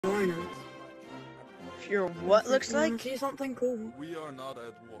join us. If you're what looks like? See something cool. We are not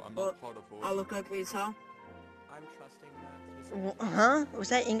at war. I'm not part of war. I look like we tell. I'm trusting that. Huh? Was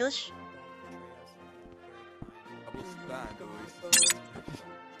that English? I was banned.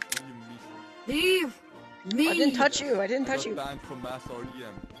 Leave me! I didn't touch you. I didn't touch you. Banned from Mass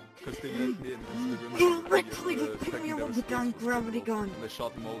RDM because they let me in. You literally just picked me up with a damn gravity gun. They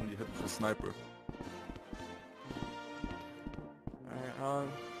shot them all and you hit with a sniper. Alright,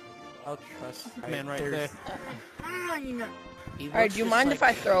 I'll trust Man right there. Fine! Alright, do you mind if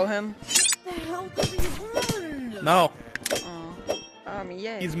I throw him? What the hell does he want? No,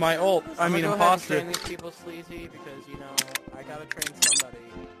 Yeah. he's my ult. I mean, go ahead and imposter. train these people sleazy because, you know, I gotta train somebody.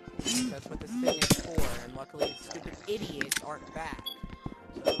 That's what this thing is for, and luckily stupid idiots aren't back.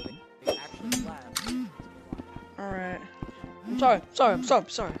 So they actually left. Alright. I'm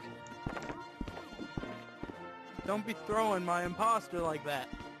sorry. Don't be throwing my imposter like that.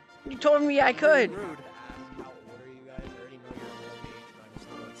 You told me I could. Rude. How old are you guys? I already know your real age, but I'm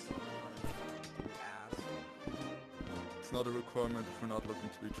still ask. It's not a requirement if we're not looking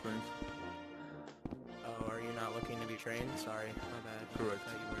to be trained. Oh, are you not looking to be trained? Sorry, my bad. Correct. I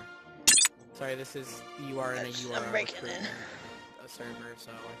thought you were. Sorry, you are in a I'm breaking in. a server,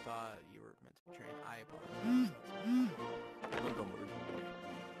 so I thought you were meant to be trained. I apologize. No, don't worry.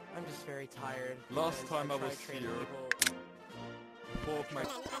 I'm just very tired. Last because time I tried was training here, people. 4 of my...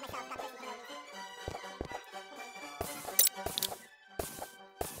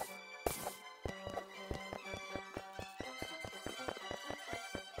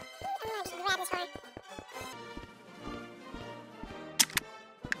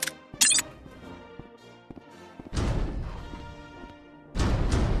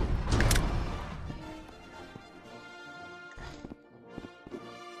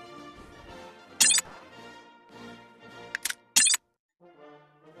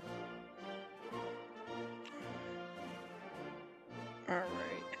 Alright.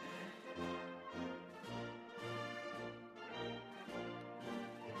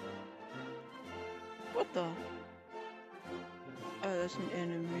 What the? Oh, that's an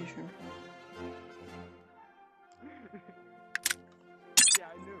animation. Yeah,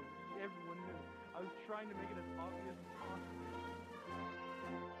 I knew. Everyone knew. I was trying to make it as obvious as possible.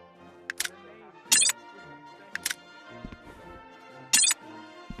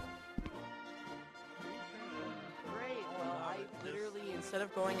 Great. Well, I literally, instead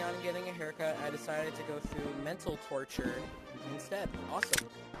of going out and getting a haircut, I decided to go through mental torture instead. Awesome.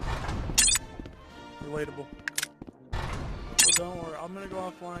 Relatable. Well, don't worry. I'm gonna go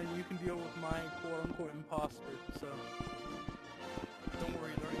offline. You can deal with my quote-unquote imposter. So don't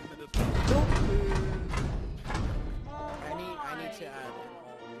worry. They're into this. I need to add an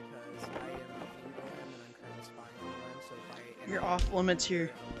alt because I am in OM and I'm currently spying on them, so if I You're off limits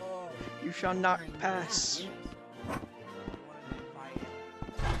here. You shall not pass.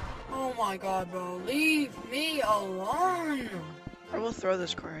 Oh my god, bro. Leave me alone! I will throw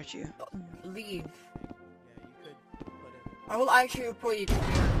this car at you. Leave. Yeah, you could put it. I will actually report you to me.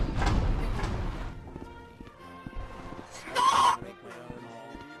 Stop! Make my own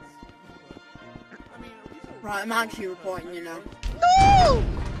alt. Right, I'm actually reporting you now. No!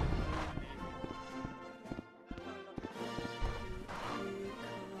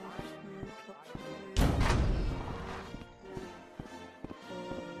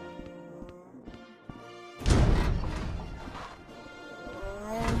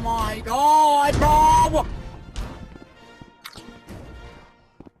 Oh my god, bro!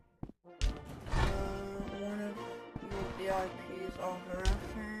 One of your VIPs of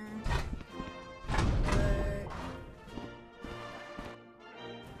reference.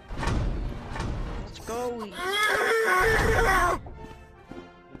 Let's go.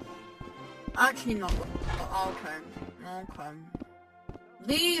 Actually, not. Okay.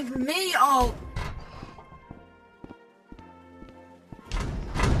 Leave me out!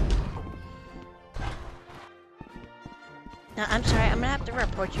 No, I'm sorry. I'm gonna have to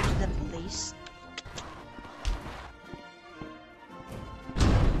report you to the police.